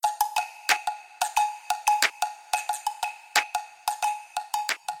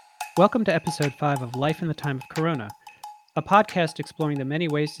Welcome to episode 5 of Life in the Time of Corona, a podcast exploring the many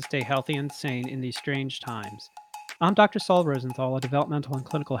ways to stay healthy and sane in these strange times. I'm Dr. Saul Rosenthal, a developmental and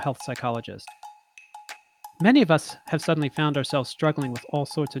clinical health psychologist. Many of us have suddenly found ourselves struggling with all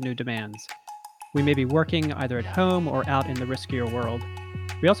sorts of new demands. We may be working either at home or out in the riskier world.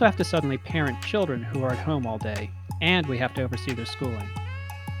 We also have to suddenly parent children who are at home all day, and we have to oversee their schooling.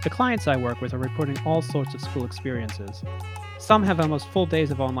 The clients I work with are reporting all sorts of school experiences. Some have almost full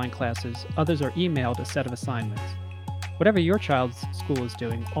days of online classes, others are emailed a set of assignments. Whatever your child's school is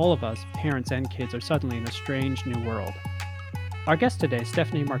doing, all of us, parents and kids, are suddenly in a strange new world. Our guest today,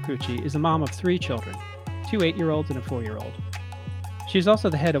 Stephanie Marcucci, is a mom of 3 children, 2 8-year-olds and a 4-year-old. She is also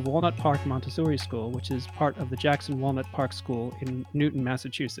the head of Walnut Park Montessori School, which is part of the Jackson Walnut Park School in Newton,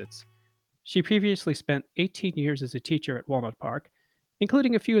 Massachusetts. She previously spent 18 years as a teacher at Walnut Park,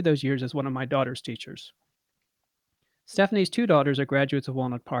 including a few of those years as one of my daughter's teachers. Stephanie's 2 daughters are graduates of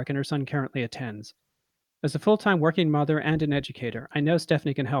Walnut Park, and her son currently attends. As a full-time working mother and an educator, I know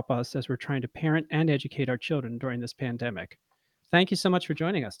Stephanie can help us as we're trying to parent and educate our children during this pandemic. Thank you so much for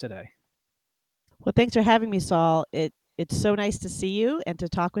joining us today. Well, thanks for having me, Saul. It's so nice to see you and to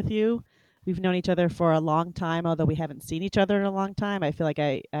talk with you. We've known each other for a long time, although we haven't seen each other in a long time. I feel like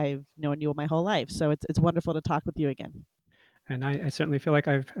I've known you my whole life, so it's wonderful to talk with you again. And I certainly feel like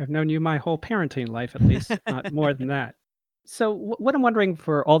I've known you my whole parenting life, at least, if not more than that. So, what I'm wondering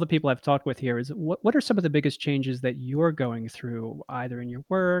for all the people I've talked with here is what are some of the biggest changes that you're going through, either in your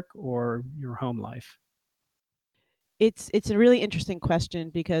work or your home life? It's a really interesting question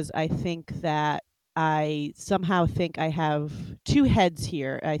because I think that I somehow think I have two heads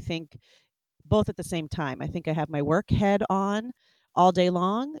here. I think both at the same time. I think I have my work head on all day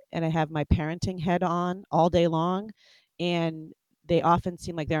long, and I have my parenting head on all day long. And they often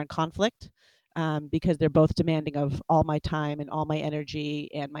seem like they're in conflict because they're both demanding of all my time and all my energy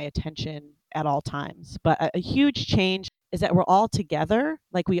and my attention at all times. But a huge change is that we're all together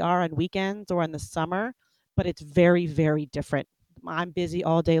like we are on weekends or in the summer, but it's very, very different. I'm busy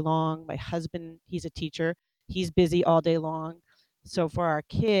all day long. My husband, he's a teacher, he's busy all day long. So for our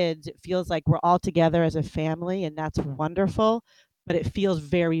kids, it feels like we're all together as a family, and that's wonderful, but it feels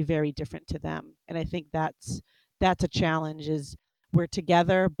very, very different to them. And I think that's a challenge is we're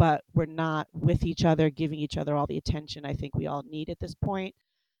together, but we're not with each other, giving each other all the attention I think we all need at this point.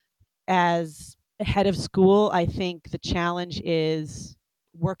 As a head of school, I think the challenge is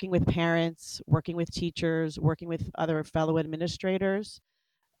working with parents, working with teachers, working with other fellow administrators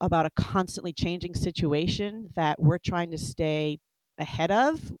about a constantly changing situation that we're trying to stay ahead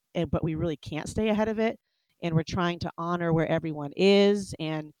of, but we really can't stay ahead of it. And we're trying to honor where everyone is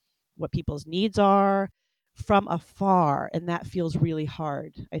and what people's needs are from afar. And that feels really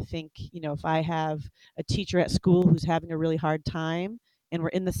hard. I think, if I have a teacher at school who's having a really hard time and we're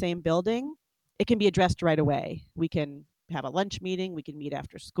in the same building, it can be addressed right away. We can have a lunch meeting, we can meet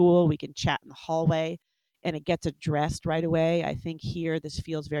after school, we can chat in the hallway and it gets addressed right away. I think here this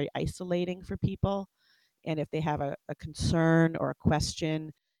feels very isolating for people. And if they have a concern or a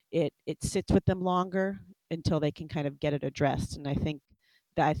question, it sits with them longer until they can kind of get it addressed. And I think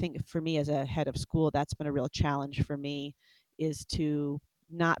for me as a head of school, that's been a real challenge for me is to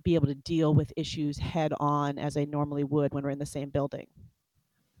not be able to deal with issues head on as I normally would when we're in the same building.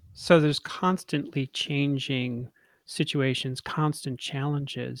 So there's constantly changing situations, constant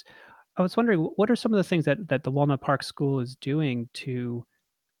challenges. I was wondering, what are some of the things that the Walnut Park School is doing to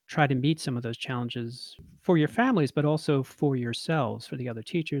try to meet some of those challenges for your families, but also for yourselves, for the other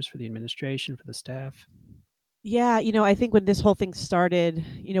teachers, for the administration, for the staff? Yeah, I think when this whole thing started,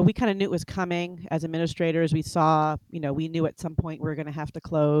 we kind of knew it was coming as administrators. We saw, we knew at some point we were going to have to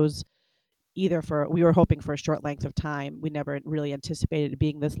close either for we were hoping for a short length of time. We never really anticipated it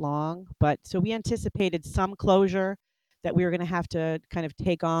being this long, but so we anticipated some closure that we were going to have to kind of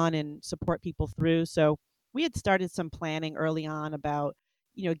take on and support people through. So we had started some planning early on about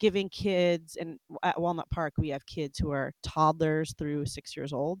giving kids, and at Walnut Park we have kids who are toddlers through 6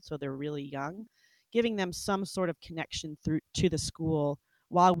 years old, so they're really young, giving them some sort of connection through to the school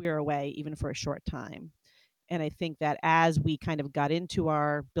while we were away, even for a short time. And I think that as we kind of got into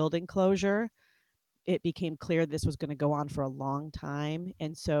our building closure, it became clear this was going to go on for a long time.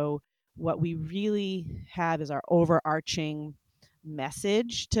 And so, what we really have is our overarching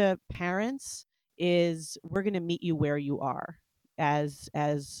message to parents is we're going to meet you where you are. As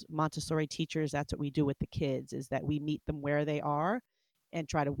Montessori teachers, that's what we do with the kids is that we meet them where they are and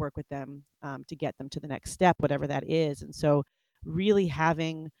try to work with them to get them to the next step, whatever that is. And so, really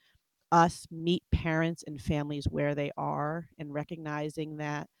having us meet parents and families where they are and recognizing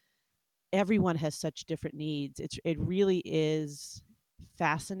that everyone has such different needs. It really is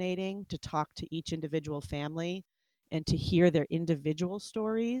fascinating to talk to each individual family and to hear their individual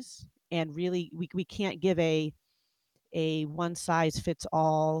stories. And really, we can't give a one size fits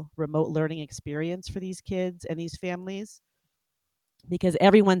all remote learning experience for these kids and these families because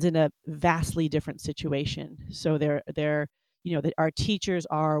everyone's in a vastly different situation. So they're that our teachers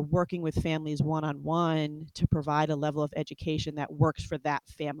are working with families one on one to provide a level of education that works for that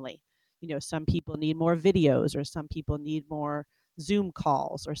family. Some people need more videos, or some people need more Zoom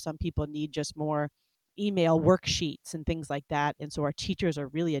calls, or some people need just more email worksheets and things like that. And so our teachers are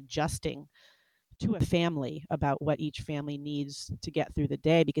really adjusting to a family about what each family needs to get through the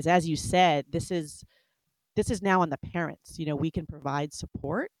day, because as you said, this is now on the parents. We can provide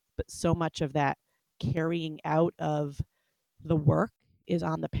support, but so much of that carrying out of the work is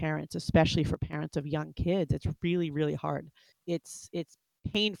on the parents, especially for parents of young kids. It's really, really hard. It's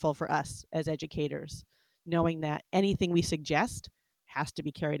painful for us as educators, knowing that anything we suggest has to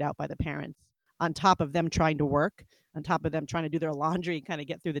be carried out by the parents. On top of them trying to work, on top of them trying to do their laundry, kind of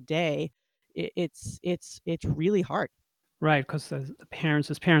get through the day, it's really hard. Right, because the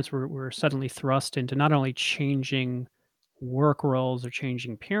parents as parents, were suddenly thrust into not only changing work roles or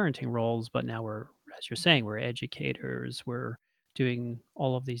changing parenting roles, but now we're, as you're saying, we're educators, we're doing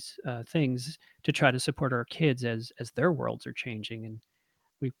all of these, things to try to support our kids as their worlds are changing, and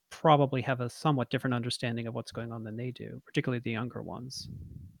we probably have a somewhat different understanding of what's going on than they do, particularly the younger ones.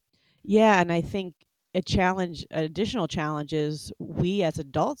 Yeah, and I think an additional challenge is we as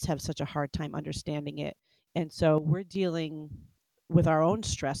adults have such a hard time understanding it. And so we're dealing with our own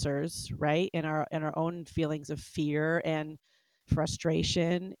stressors, right? And our own feelings of fear and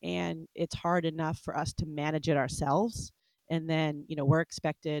frustration, and it's hard enough for us to manage it ourselves. And then, we're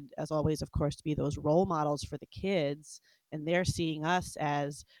expected, as always, of course, to be those role models for the kids, and they're seeing us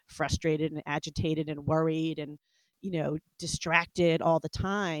as frustrated and agitated and worried and distracted all the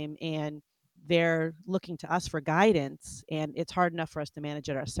time, and they're looking to us for guidance, and it's hard enough for us to manage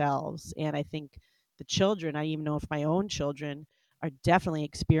it ourselves. And I think the children, I even know if my own children are definitely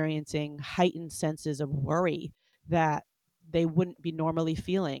experiencing heightened senses of worry that they wouldn't be normally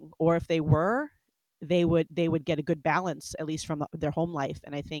feeling, or if they were, they would get a good balance, at least from their home life.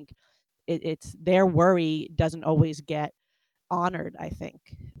 And I think it's their worry doesn't always get honored, I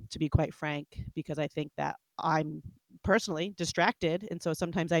think, to be quite frank, because I think that I'm personally distracted. And so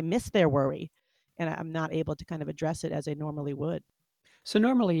sometimes I miss their worry and I'm not able to kind of address it as I normally would. So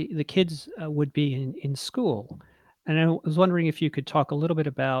normally the kids, would be in school, and I was wondering if you could talk a little bit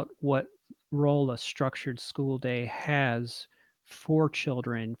about what role a structured school day has for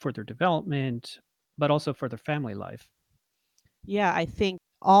children, for their development, but also for their family life. Yeah, I think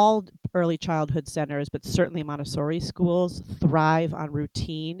all early childhood centers, but certainly Montessori schools, thrive on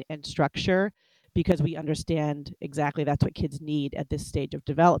routine and structure because we understand exactly that's what kids need at this stage of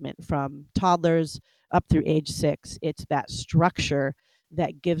development from toddlers up through age 6. It's that structure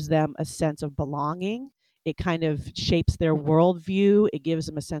that gives them a sense of belonging. It kind of shapes their worldview, it gives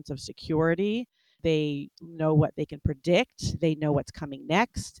them a sense of security. They know what they can predict, they know what's coming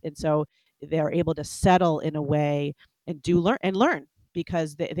next. And so they're able to settle in a way and do learn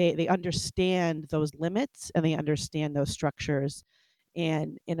because they understand those limits and they understand those structures.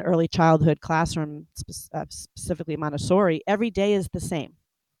 And in early childhood classroom, specifically Montessori, every day is the same.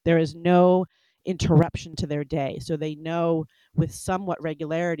 There is no interruption to their day, so they know with somewhat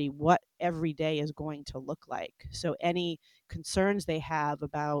regularity what every day is going to look like. So any concerns they have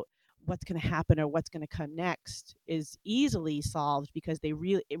about what's going to happen or what's going to come next is easily solved because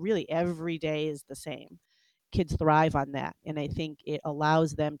really every day is the same. Kids thrive on that. And I think it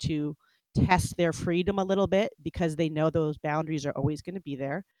allows them to test their freedom a little bit because they know those boundaries are always going to be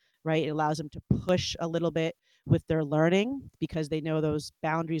there, right? It allows them to push a little bit with their learning because they know those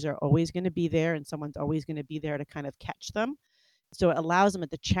boundaries are always going to be there and someone's always going to be there to kind of catch them. So it allows them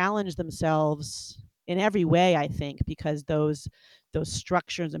to challenge themselves in every way, I think, because those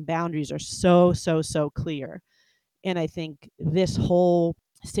structures and boundaries are so clear. And I think this whole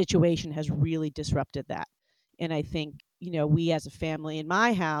situation has really disrupted that. And I think, we as a family in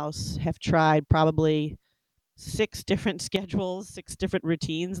my house have tried probably 6 different schedules, 6 different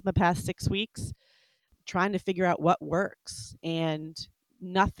routines in the past 6 weeks, trying to figure out what works. And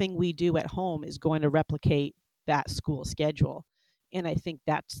nothing we do at home is going to replicate that school schedule. And I think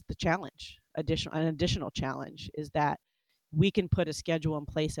that's the challenge. An additional challenge is that we can put a schedule in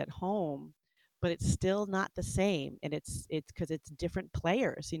place at home, but it's still not the same. And it's because it's different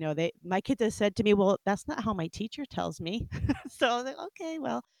players. My kids have said to me, "Well, that's not how my teacher tells me." So I was like, okay,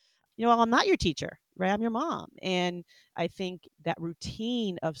 well, I'm not your teacher, right? I'm your mom. And I think that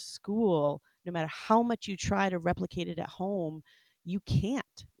routine of school, no matter how much you try to replicate it at home, You can't.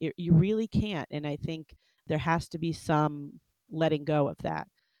 You really can't. And I think there has to be some letting go of that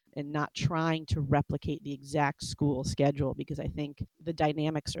and not trying to replicate the exact school schedule, because I think the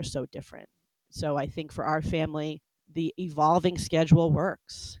dynamics are so different. So I think for our family, the evolving schedule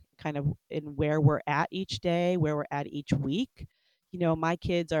works kind of in where we're at each day, where we're at each week. My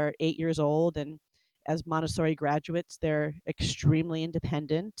kids are 8 years old, and as Montessori graduates, they're extremely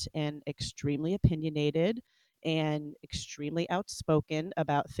independent and extremely opinionated and extremely outspoken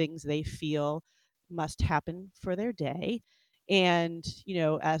about things they feel must happen for their day. And,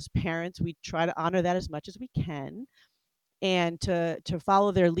 as parents, we try to honor that as much as we can, and to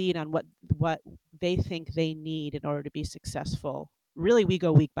follow their lead on what they think they need in order to be successful. Really, we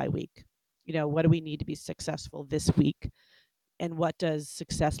go week by week. What do we need to be successful this week? And what does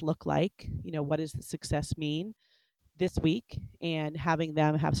success look like? What does the success mean this week? And having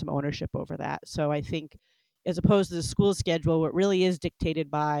them have some ownership over that. So I think, as opposed to the school schedule, what really is dictated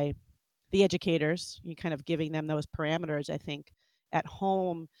by the educators, you kind of giving them those parameters, I think, at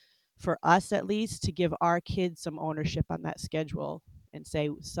home, for us at least, to give our kids some ownership on that schedule and say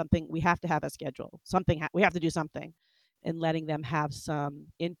something, we have to have a schedule, we have to do something, and letting them have some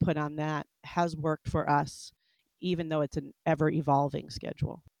input on that has worked for us, even though it's an ever evolving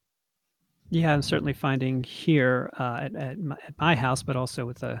schedule. Yeah, I'm certainly finding here at my house, but also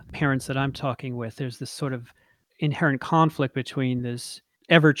with the parents that I'm talking with, there's this sort of inherent conflict between this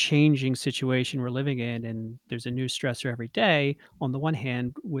ever changing situation we're living in, and there's a new stressor every day, on the one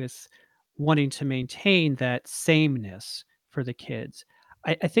hand, with wanting to maintain that sameness for the kids.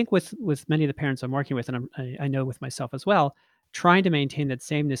 I think with many of the parents I'm working with, and I know with myself as well, trying to maintain that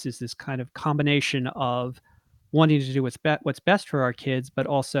sameness is this kind of combination of wanting to do what's best for our kids, but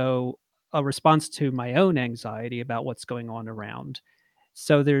also a response to my own anxiety about what's going on around.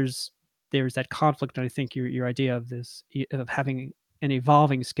 So there's that conflict, and I think your idea of of having an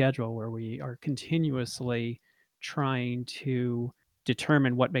evolving schedule where we are continuously trying to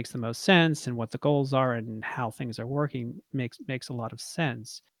determine what makes the most sense and what the goals are and how things are working makes a lot of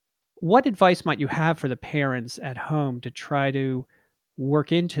sense. What advice might you have for the parents at home to try to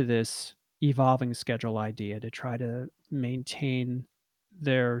work into this evolving schedule idea to try to maintain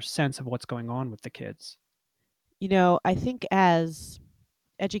their sense of what's going on with the kids? I think as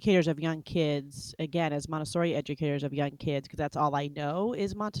educators of young kids, again, as Montessori educators of young kids, because that's all I know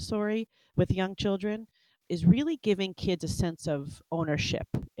is Montessori with young children, is really giving kids a sense of ownership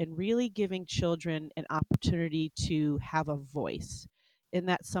and really giving children an opportunity to have a voice. And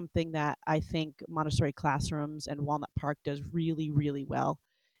that's something that I think Montessori classrooms and Walnut Park does really, really well,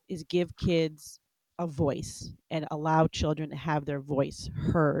 is give kids a voice and allow children to have their voice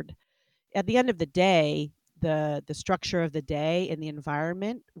heard. At the end of the day, the structure of the day and the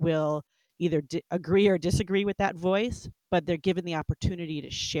environment will either agree or disagree with that voice, but they're given the opportunity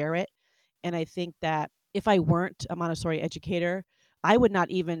to share it. And I think that if I weren't a Montessori educator, I would not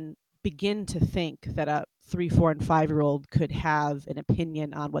even begin to think that a 3, 4, and 5-year old could have an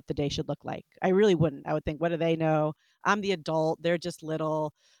opinion on what the day should look like. I really wouldn't. I would think, what do they know? I'm the adult, they're just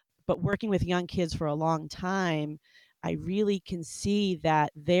little. But working with young kids for a long time, I really can see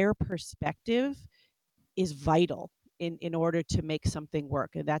that their perspective is vital in order to make something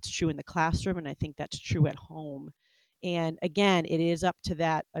work. And that's true in the classroom, and I think that's true at home. And again, it is up to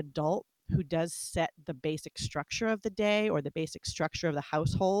that adult who does set the basic structure of the day or the basic structure of the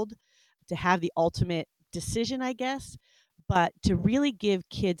household to have the ultimate decision, I guess, but to really give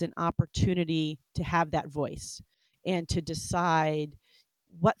kids an opportunity to have that voice and to decide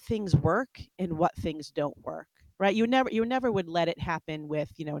what things work and what things don't work, right? You never would let it happen with,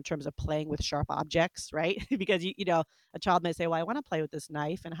 in terms of playing with sharp objects, right? Because a child may say, well, I want to play with this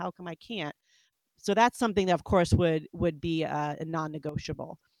knife, and how come I can't? So that's something that, of course, would be a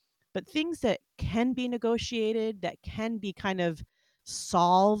non-negotiable. But things that can be negotiated, that can be kind of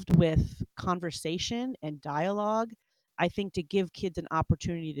solved with conversation and dialogue, I think, to give kids an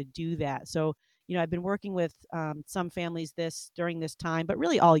opportunity to do that. So, I've been working with some families during this time, but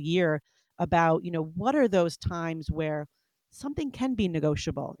really all year, about, what are those times where something can be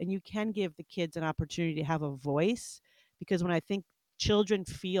negotiable and you can give the kids an opportunity to have a voice. Because when I think children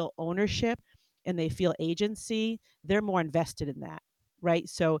feel ownership and they feel agency, they're more invested in that, right?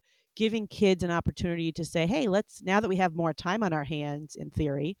 So giving kids an opportunity to say, hey, let's, now that we have more time on our hands, in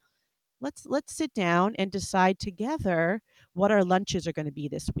theory, let's sit down and decide together what our lunches are going to be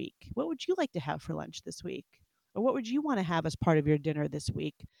this week. What would you like to have for lunch this week? Or what would you want to have as part of your dinner this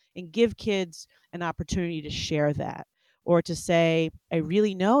week? And give kids an opportunity to share that, or to say, I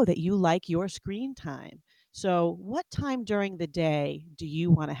really know that you like your screen time. So, what time during the day do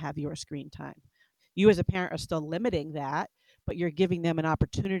you want to have your screen time? You, as a parent, are still limiting that, but you're giving them an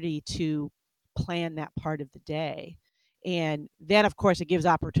opportunity to plan that part of the day. And then, of course, it gives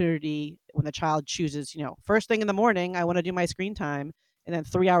opportunity when the child chooses, first thing in the morning, I want to do my screen time. And then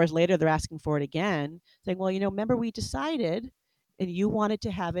 3 hours later, they're asking for it again, saying, well, remember we decided and you wanted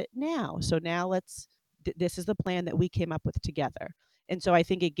to have it now. So now this is the plan that we came up with together. And so I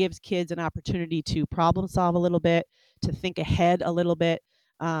think it gives kids an opportunity to problem solve a little bit, to think ahead a little bit.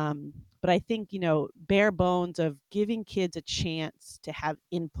 But I think, bare bones of giving kids a chance to have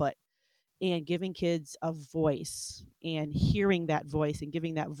input and giving kids a voice and hearing that voice and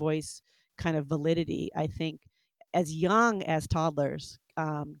giving that voice kind of validity, I think, as young as toddlers,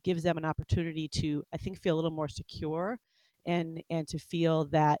 gives them an opportunity to, I think, feel a little more secure and to feel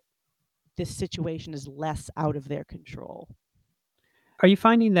that this situation is less out of their control. Are you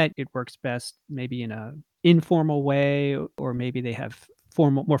finding that it works best maybe in a informal way, or maybe they have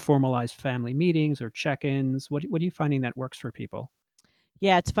more formalized family meetings or check-ins? What are you finding that works for people?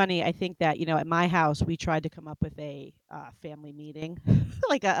 Yeah, it's funny. I think that, at my house, we tried to come up with a family meeting,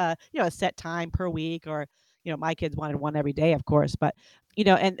 like a set time per week, or, my kids wanted one every day, of course, but,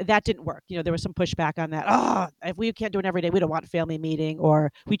 and that didn't work. There was some pushback on that. Oh, if we can't do it every day, we don't want a family meeting,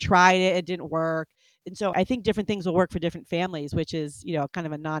 or we tried it, it didn't work. And so I think different things will work for different families, which is, kind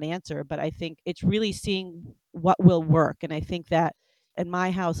of a non-answer, but I think it's really seeing what will work. And I think that in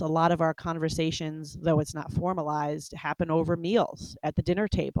my house, a lot of our conversations, though it's not formalized, happen over meals at the dinner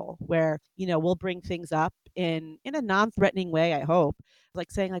table where, we'll bring things up in a non-threatening way, I hope, like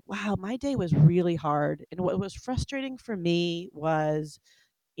saying like, wow, my day was really hard. And what was frustrating for me was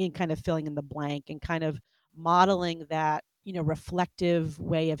in kind of filling in the blank and kind of modeling that, reflective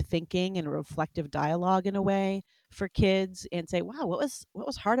way of thinking and reflective dialogue in a way for kids and say, wow, what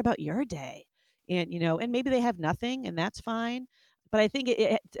was hard about your day? And and maybe they have nothing and that's fine. But I think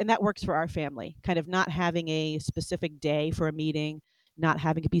and that works for our family, kind of not having a specific day for a meeting, not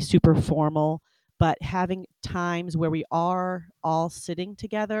having it be super formal, but having times where we are all sitting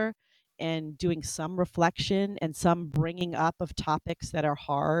together and doing some reflection and some bringing up of topics that are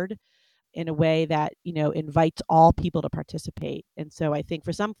hard in a way that, invites all people to participate. And so I think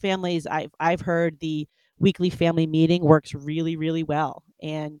for some families, I've heard the weekly family meeting works really, really well.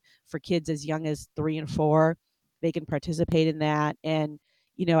 And for kids as young as 3 and 4, they can participate in that. And,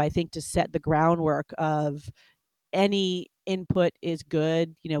 I think to set the groundwork of any input is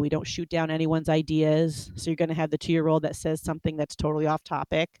good. We don't shoot down anyone's ideas. So you're going to have the 2-year-old that says something that's totally off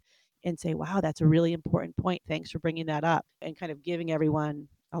topic and say, wow, that's a really important point. Thanks for bringing that up. And kind of giving everyone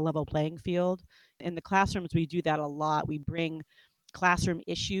a level playing field. In the classrooms, we do that a lot. We bring classroom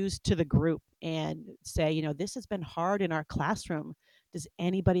issues to the group and say, this has been hard in our classroom. Does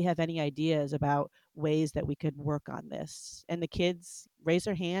anybody have any ideas about ways that we could work on this? And the kids raise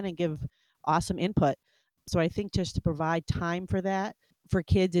their hand and give awesome input. So I think just to provide time for that for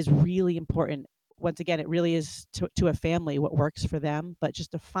kids is really important. Once again, it really is to a family what works for them, but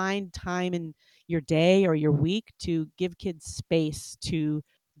just to find time in your day or your week to give kids space to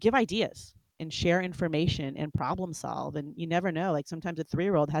give ideas and share information and problem solve. And you never know, like sometimes a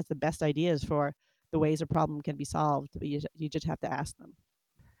 3-year-old has the best ideas for the ways a problem can be solved, but you just have to ask them.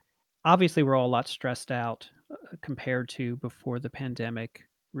 Obviously, we're all a lot stressed out, compared to before the pandemic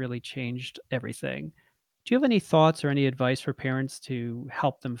really changed everything. Do you have any thoughts or any advice for parents to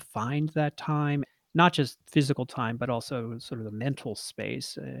help them find that time? Not just physical time, but also sort of the mental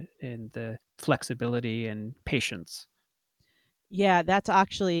space, and the flexibility and patience. Yeah, that's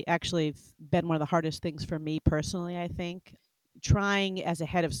actually been one of the hardest things for me personally, I think. Trying as a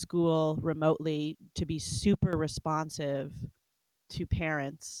head of school remotely to be super responsive to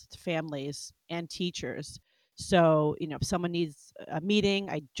parents, to families, and teachers. So, if someone needs a meeting,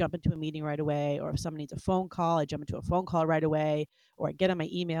 I jump into a meeting right away. Or if someone needs a phone call, I jump into a phone call right away. Or I get on my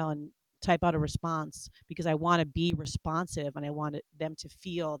email and type out a response because I want to be responsive and I want them to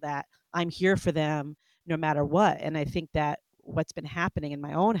feel that I'm here for them no matter what. And I think that what's been happening in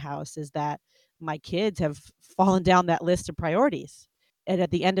my own house is that my kids have fallen down that list of priorities. And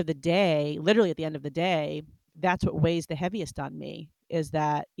at the end of the day, literally at the end of the day, that's what weighs the heaviest on me is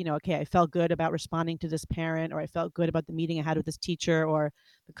that, okay, I felt good about responding to this parent, or I felt good about the meeting I had with this teacher, or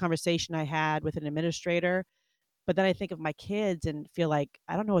the conversation I had with an administrator. But then I think of my kids and feel like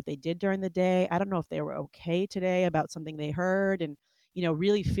I don't know what they did during the day. I don't know if they were okay today about something they heard. And,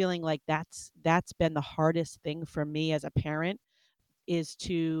 really feeling like that's been the hardest thing for me as a parent is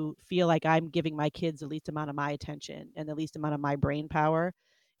to feel like I'm giving my kids the least amount of my attention and the least amount of my brain power.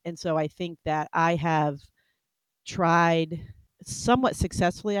 And so I think that I have tried somewhat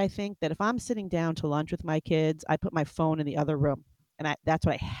successfully, I think, that if I'm sitting down to lunch with my kids, I put my phone in the other room. And that's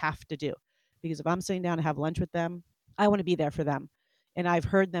what I have to do. Because if I'm sitting down to have lunch with them, I wanna be there for them. And I've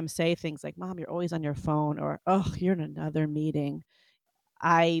heard them say things like, "Mom, you're always on your phone," or, "Oh, you're in another meeting."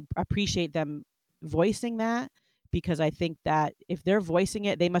 I appreciate them voicing that because I think that if they're voicing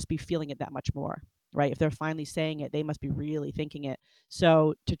it, they must be feeling it that much more, right? If they're finally saying it, they must be really thinking it.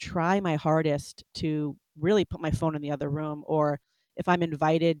 So to try my hardest to really put my phone in the other room, or if I'm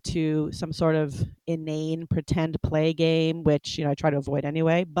invited to some sort of inane pretend play game, which, I try to avoid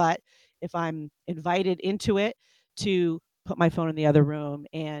anyway, but if I'm invited into it, to put my phone in the other room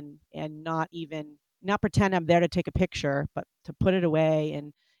and not pretend I'm there to take a picture, but to put it away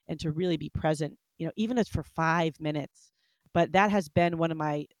and to really be present, even if it's for 5 minutes. But that has been one of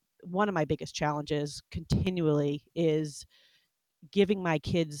my biggest challenges continually, is giving my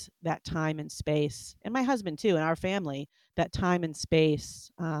kids that time and space, and my husband too, and our family, that time and space,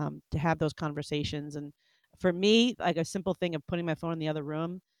 to have those conversations. And for me, like, a simple thing of putting my phone in the other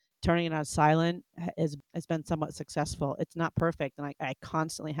room, turning it on silent, has been somewhat successful. It's not perfect, and I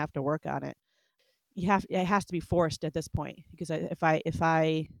constantly have to work on it. It has to be forced at this point, because if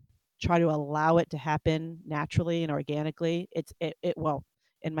I try to allow it to happen naturally and organically, it won't,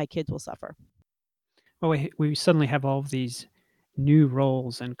 and my kids will suffer. Well, we suddenly have all of these new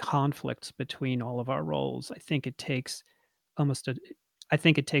roles and conflicts between all of our roles. Almost a I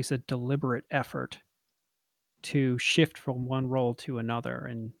think it takes a deliberate effort to shift from one role to another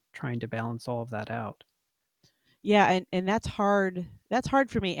and trying to balance all of that out. Yeah, and that's hard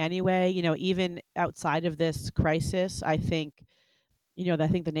for me anyway, even outside of this crisis. I think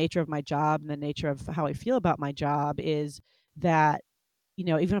the nature of my job and the nature of how I feel about my job is that,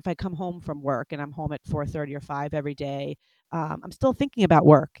 even if I come home from work and I'm home at 4:30 or 5 every day, I'm still thinking about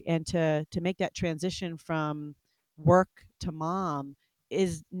work. And to make that transition from work to mom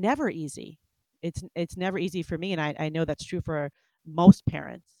is never easy. It's never easy for me, and I know that's true for most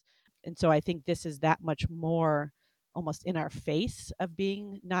parents. And so I think this is that much more almost in our face of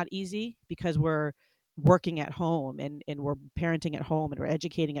being not easy, because we're working at home and we're parenting at home and we're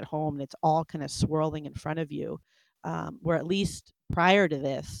educating at home, and it's all kind of swirling in front of you. Where at least prior to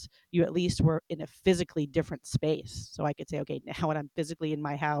this, you at least were in a physically different space. So I could say, okay, now when I'm physically in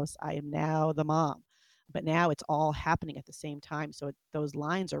my house, I am now the mom. But now it's all happening at the same time. So those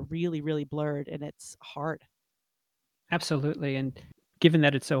lines are really, really blurred, and it's hard. Absolutely, and given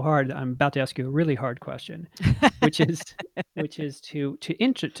that it's so hard, I'm about to ask you a really hard question, which is to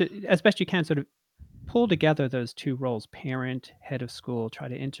as best you can, sort of pull together those 2 roles, parent, head of school, try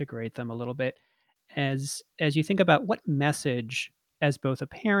to integrate them a little bit. As you think about what message, as both a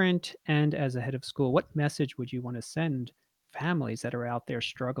parent and as a head of school, what message would you wanna send families that are out there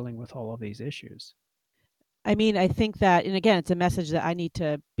struggling with all of these issues? I mean, I think that, and again, it's a message that I need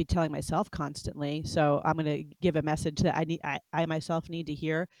to be telling myself constantly. So I'm going to give a message that I myself need to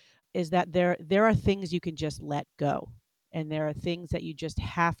hear, is that there are things you can just let go, and there are things that you just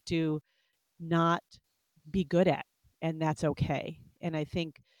have to not be good at, and that's okay. And I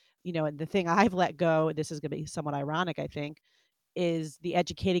think, and the thing I've let go, this is going to be somewhat ironic, I think, is the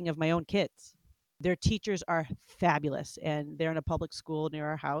educating of my own kids. Their teachers are fabulous, and they're in a public school near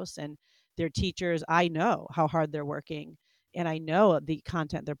our house, and their teachers, I know how hard they're working, and I know the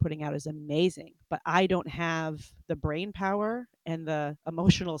content they're putting out is amazing, but I don't have the brain power and the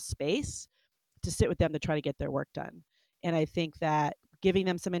emotional space to sit with them to try to get their work done. And I think that giving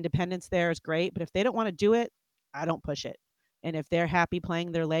them some independence there is great, but if they don't want to do it, I don't push it. And if they're happy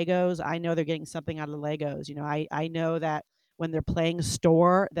playing their Legos, I know they're getting something out of the Legos. I know that when they're playing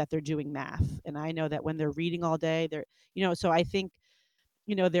store, that they're doing math. And I know that when they're reading all day, so I think,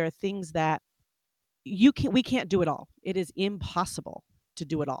 there are things that we can't do it all. It is impossible to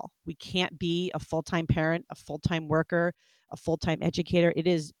do it all. We can't be a full-time parent, a full-time worker, a full-time educator. It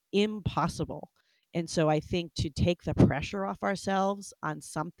is impossible. And so I think to take the pressure off ourselves on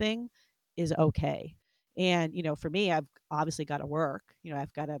something is okay. And, for me, I've obviously got to work.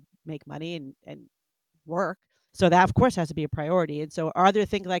 I've got to make money and work. So that of course has to be a priority. And so are there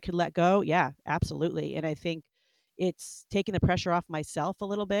things I could let go? Yeah, absolutely. And I think it's taking the pressure off myself a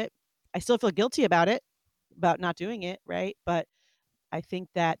little bit. I still feel guilty about it, about not doing it, right? But I think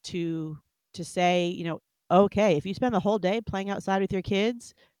that to say, okay, if you spend the whole day playing outside with your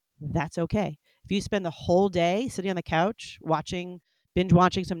kids, that's okay. If you spend the whole day sitting on the couch binge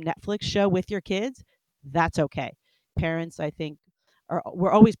watching some Netflix show with your kids, that's okay. Parents, I think,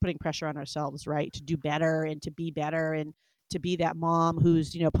 we're always putting pressure on ourselves, right? To do better and to be better and to be that mom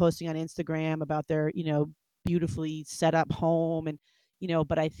who's, posting on Instagram about their, beautifully set up home. And,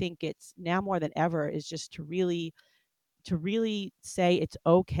 but I think it's now more than ever is just to really say it's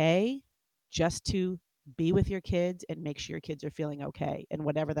okay just to be with your kids and make sure your kids are feeling okay, and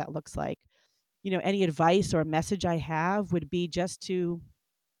whatever that looks like. any advice or message I have would be just to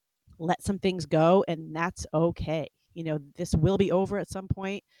let some things go, and that's okay. This will be over at some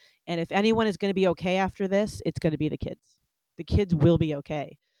point, and if anyone is going to be okay after this, it's going to be the kids. The kids will be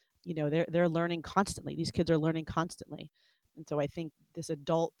okay. They're learning constantly. These kids are learning constantly. And so I think this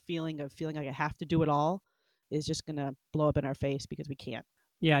adult feeling like I have to do it all is just going to blow up in our face because we can't.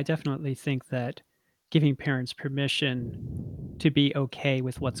 Yeah, I definitely think that giving parents permission to be okay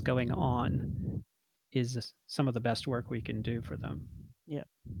with what's going on is some of the best work we can do for them. Yeah.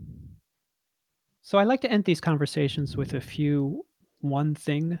 So I like to end these conversations with a few one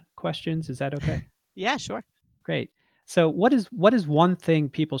thing questions. Is that okay? Yeah, sure. Great. So what is one thing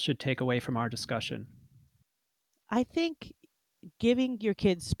people should take away from our discussion? I think giving your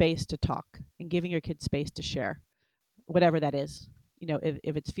kids space to talk and giving your kids space to share, whatever that is.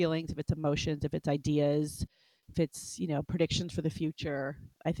 If it's feelings, if it's emotions, if it's ideas, if it's, predictions for the future.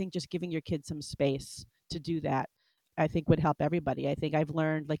 I think just giving your kids some space to do that, I think would help everybody. I think I've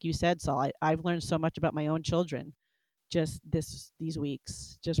learned, like you said, Saul, I've learned so much about my own children just these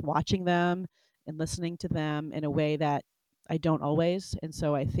weeks, just watching them and listening to them in a way that I don't always. And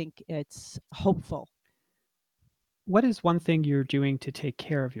so I think it's hopeful. What is one thing you're doing to take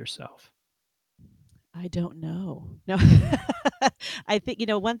care of yourself? I don't know. No. I think,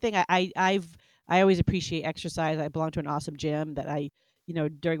 one thing I always appreciate exercise. I belong to an awesome gym that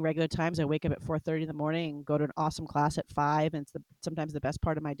during regular times I wake up at 4:30 in the morning and go to an awesome class at 5, and it's sometimes the best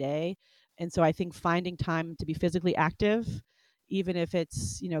part of my day. And so I think finding time to be physically active, even if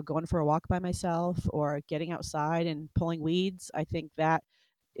it's, going for a walk by myself or getting outside and pulling weeds, I think that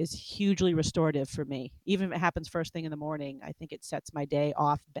is hugely restorative for me. Even if it happens first thing in the morning, I think it sets my day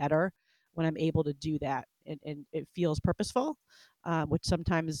off better when I'm able to do that, and it feels purposeful, which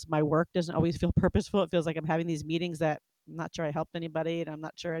sometimes my work doesn't always feel purposeful. It feels like I'm having these meetings that I'm not sure I helped anybody, and I'm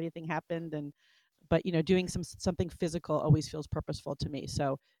not sure anything happened. But doing something physical always feels purposeful to me.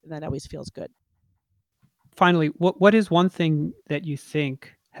 So that always feels good. Finally, what is one thing that you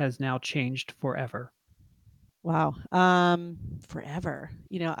think has now changed forever? Wow, forever.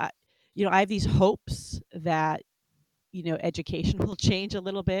 I have these hopes that education will change a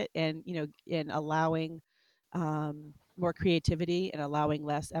little bit, and in allowing more creativity and allowing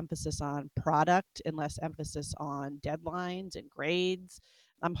less emphasis on product and less emphasis on deadlines and grades.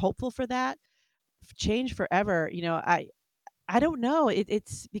 I'm hopeful for that. Change forever. I don't know.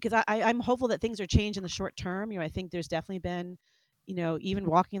 It's because I'm hopeful that things are changed in the short term. I think there's definitely been, even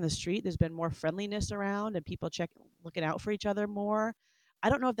walking in the street, there's been more friendliness around and people looking out for each other more. I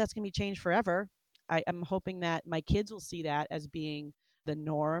don't know if that's going to be changed forever. I'm hoping that my kids will see that as being the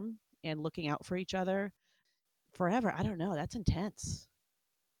norm and looking out for each other forever. I don't know. That's intense.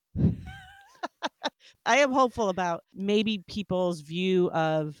 I am hopeful about maybe people's view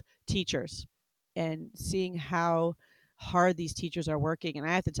of teachers and seeing how hard these teachers are working. And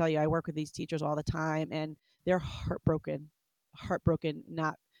I have to tell you, I work with these teachers all the time, and they're heartbroken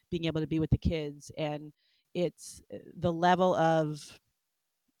not being able to be with the kids. And it's the level of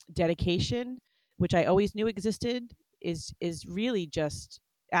dedication, which I always knew existed, is really just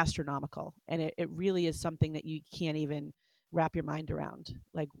astronomical. And it really is something that you can't even wrap your mind around,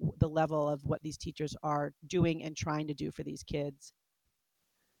 like the level of what these teachers are doing and trying to do for these kids.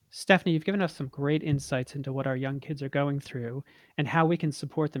 Stephanie, you've given us some great insights into what our young kids are going through and how we can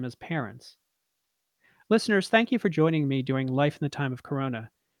support them as parents. Listeners, thank you for joining me during Life in the Time of Corona.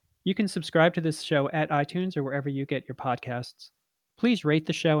 You can subscribe to this show at iTunes or wherever you get your podcasts. Please rate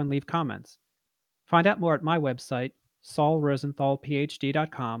the show and leave comments. Find out more at my website,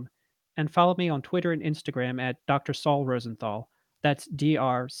 saulrosenthalphd.com, and follow me on Twitter and Instagram at Dr. Saul Rosenthal. That's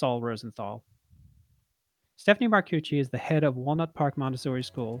Dr. Saul Rosenthal. Stephanie Marcucci is the head of Walnut Park Montessori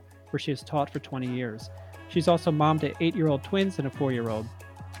School, where she has taught for 20 years. She's also mom to 8-year-old twins and a 4-year-old.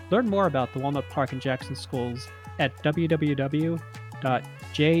 Learn more about the Walnut Park and Jackson schools at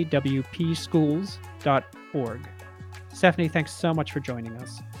www.jwpschools.org. Stephanie, thanks so much for joining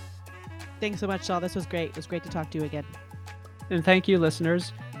us. Thanks so much, Saul. This was great. It was great to talk to you again. And thank you,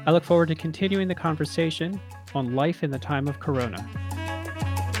 listeners. I look forward to continuing the conversation on Life in the Time of Corona.